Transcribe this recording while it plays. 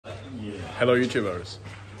Hello YouTubers,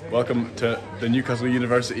 welcome to the Newcastle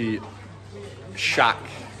University shack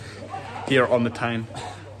here on the Tyne.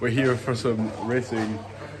 We're here for some racing.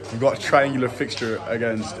 We've got a triangular fixture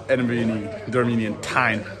against Dermini and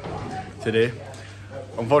Tyne today.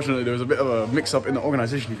 Unfortunately there was a bit of a mix up in the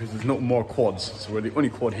organisation because there's no more quads, so we're the only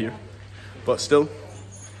quad here. But still,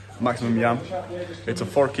 maximum yam. It's a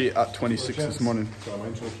 4K at 26 this morning.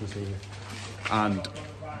 And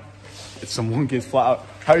it's some 1Ks flat out.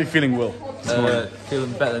 How are you feeling, Will?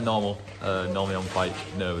 Feeling better than normal. Normally I'm quite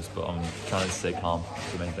nervous, but I'm trying to stay calm.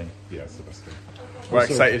 That's the main thing. Yeah, it's the best thing. We're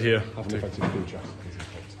excited here. Have an effective crew check.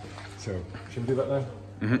 So, should we do that now?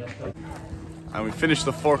 And we finished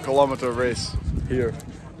the 4-kilometre race here.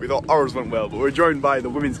 We thought ours went well, but we're joined by the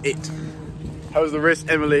women's 8. How was the race,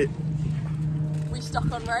 Emily? We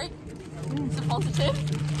stuck on right. It's a positive.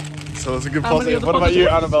 So it's a good positive. What about you,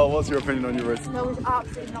 Annabelle? What's your opinion on your race? There was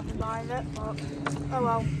absolutely nothing behind it, but oh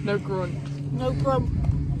well. No grunt. No grump.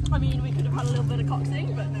 I mean, we could have had a little bit of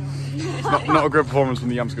coxing, but no. Not a great performance from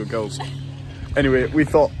the Yamsco girls. Anyway, we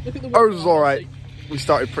thought ours was alright. We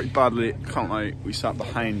started pretty badly, can't lie. We sat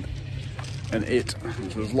behind an 8. So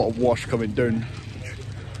there was a lot of wash coming down, which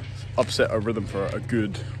upset our rhythm for a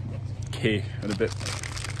good K and a bit.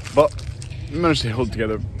 But we managed to hold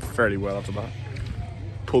together fairly well after that.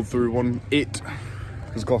 Pulled through 1-8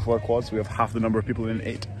 because golf for our quads, so we have half the number of people in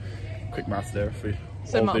 8. Quick math there for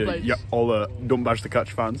all the Don't Bash the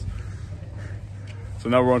Catch fans. So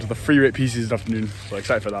now we're on to the free rate pieces this afternoon, so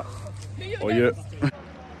excited for that. Oh yeah.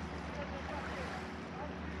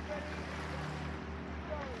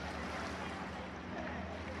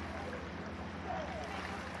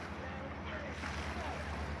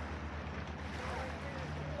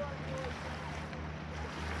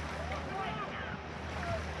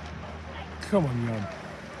 Come on, Yam.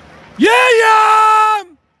 Yeah,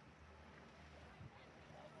 Yam!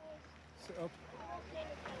 Sit up.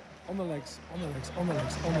 On the legs, on the legs, on the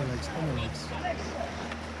legs, on the legs, on the legs.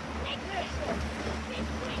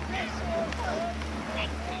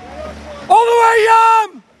 All the way,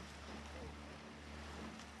 Yam!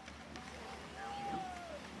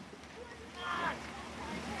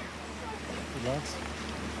 Relax.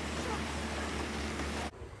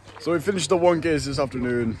 So we finished the 1Ks this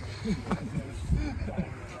afternoon.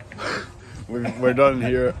 We're done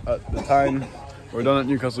here at the Tyne. We're done at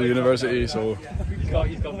Newcastle University, so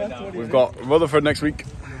we've got Rutherford next week.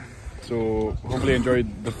 So hopefully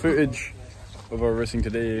enjoyed the footage of our racing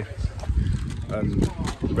today and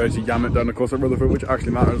ready to yam it down the coast at Rutherford, which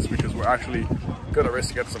actually matters because we're actually gonna race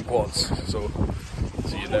to get some quads. So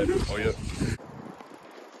see you then. Oh yeah.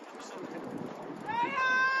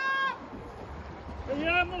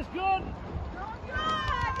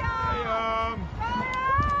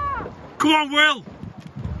 Come on, Will!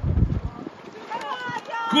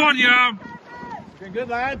 Come on, Yam! Doing good,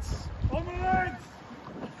 lads. On the legs!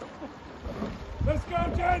 Let's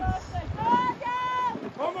go, gents!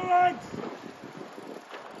 On the legs!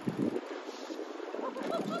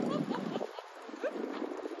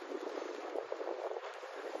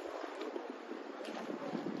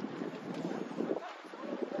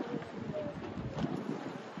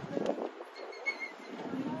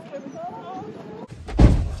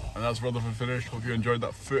 And that's Rutherford finished. Hope you enjoyed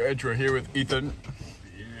that footage. We're here with Ethan.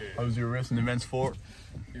 Yeah. How was your race in Immense 4?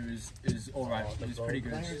 It was alright. It was pretty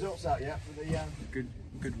good. Results out yet for the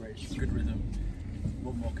Good race, good rhythm.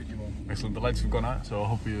 What more could you want? Excellent. The lights have gone out, so I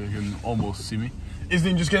hope you can almost see me.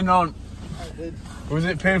 Isn't just getting on? I did. Was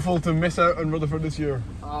it painful to miss out on Rutherford this year?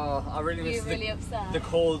 Oh, I really missed the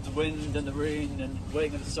cold wind and the rain and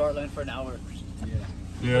waiting at the start line for an hour.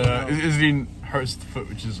 Yeah. Isleen hurts the foot,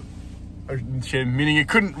 which is a shame, meaning it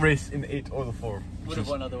couldn't race in the 8 or the 4. Would have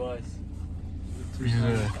won otherwise. Which is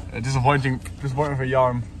a disappointing for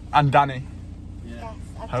Yarm and Danny. Yeah.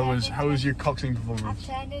 Yes, How was your coxing performance?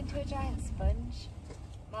 I've turned into a giant sponge.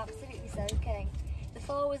 I'm absolutely soaking. The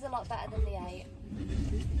 4 was a lot better than the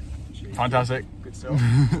 8. Fantastic. Good stuff.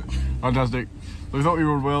 Fantastic. So we thought we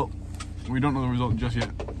rode well. We don't know the result just yet,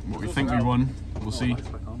 but we think we won. We'll see.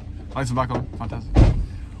 Lights are back on. Fantastic.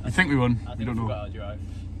 We think we won. We don't know.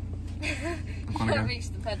 Can't reach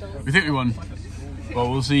the pedals. We think we won. Well,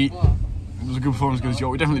 we'll see. It was a good performance against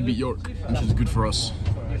York. We definitely beat York, which is good for us.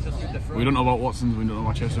 We don't know about Watson's, we don't know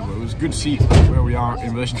about Chester, but it was good to see where we are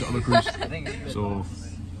in relation to other crews. So,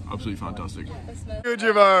 absolutely fantastic.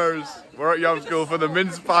 YouTubers, we're at Yam School for the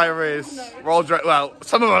mince pie race. We're all dressed, well,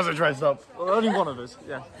 some of us are dressed up. Well, only one of us,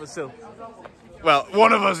 yeah, but still. Well,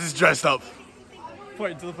 one of us is dressed up.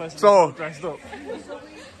 Pointing to the person So, dressed up.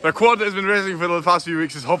 The quad that has been racing for the past few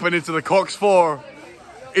weeks is hopping into the Cox 4.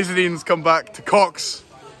 Isadine's come back to Cox.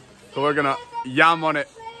 So we're gonna yam on it.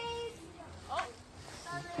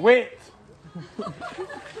 Wait!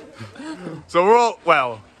 So we're all,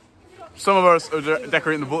 well, some of us are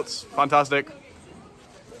decorating the butts, fantastic.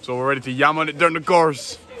 So we're ready to yam on it down the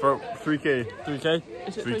course for 3K. 3K?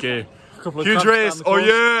 3K. A couple of Huge tramps race, down the oh course.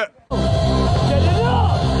 yeah! Get it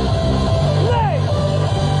up! Legs!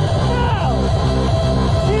 Now!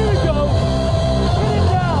 Here we go! Get it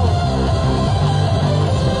down!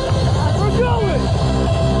 We're going!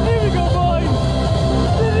 Here we go, boys!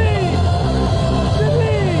 The lead! The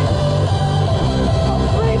lead! Got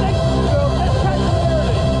 3 legs to go, let's catch them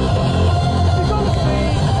early! We've got the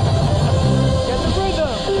speed! Get the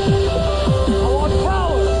rhythm! I want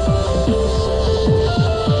power! This is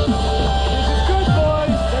good,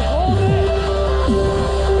 boys! Let's hold it!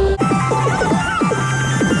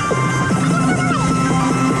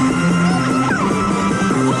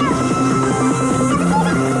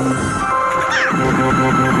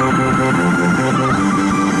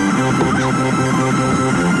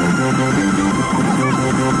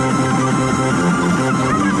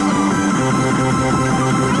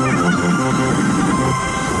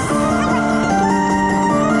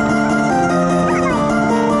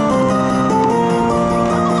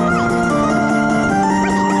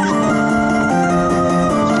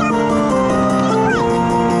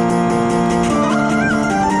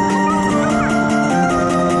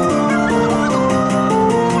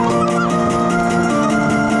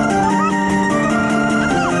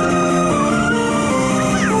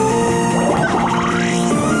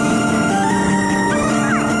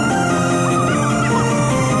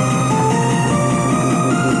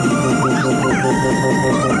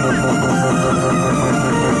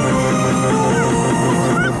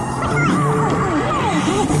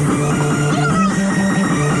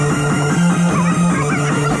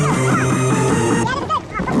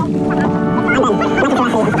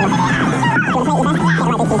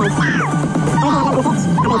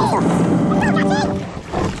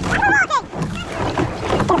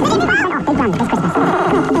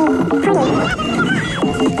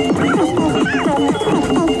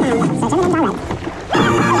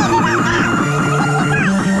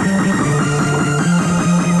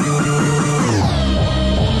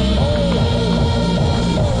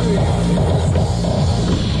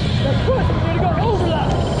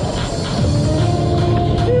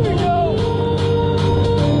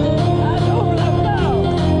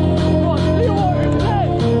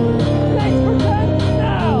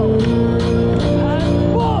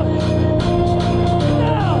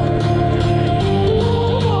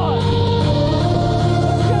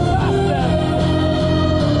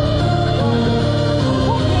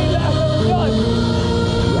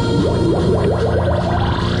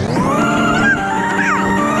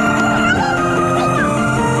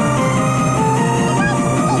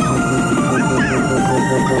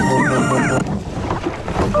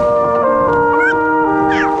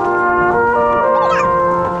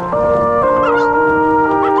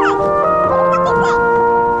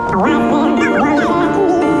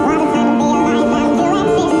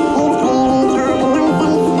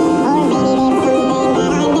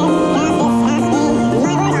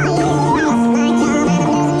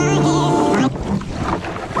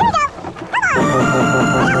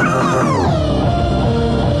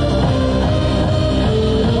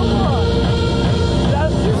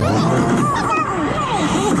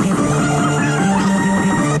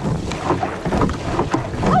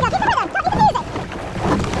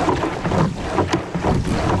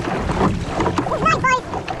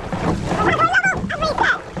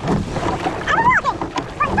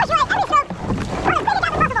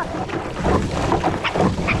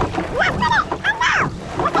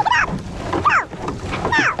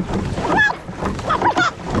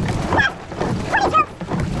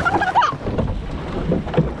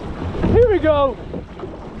 Go!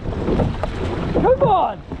 Come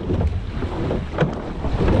on!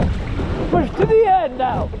 Push to the end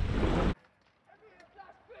now!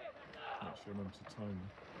 Actually, remember to time.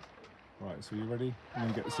 Right, so you ready? I'm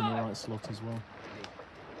going to get this in the right slot as well.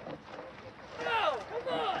 Now! Come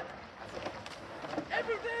on!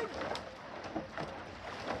 Everything!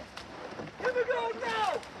 Here we go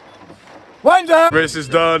now! Wind up! Race is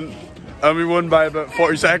done and we won by about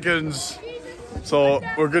 40 seconds. So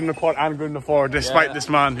we're good in the quad and good in the four, despite this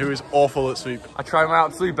man who is awful at sweep. I tried my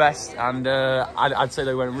absolute best, and I'd say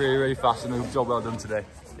they went really, really fast, and a job well done today.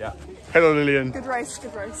 Yeah. Hello, Lillian. Good race,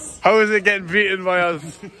 good race. How is it getting beaten by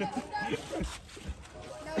us?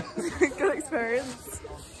 Good experience.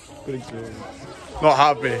 Good experience. Not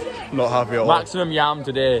happy. Not happy at all. Maximum yam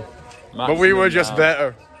today. But we were just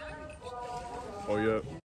better. Oh yeah.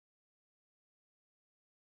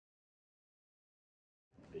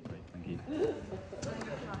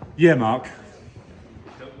 Yeah, Mark.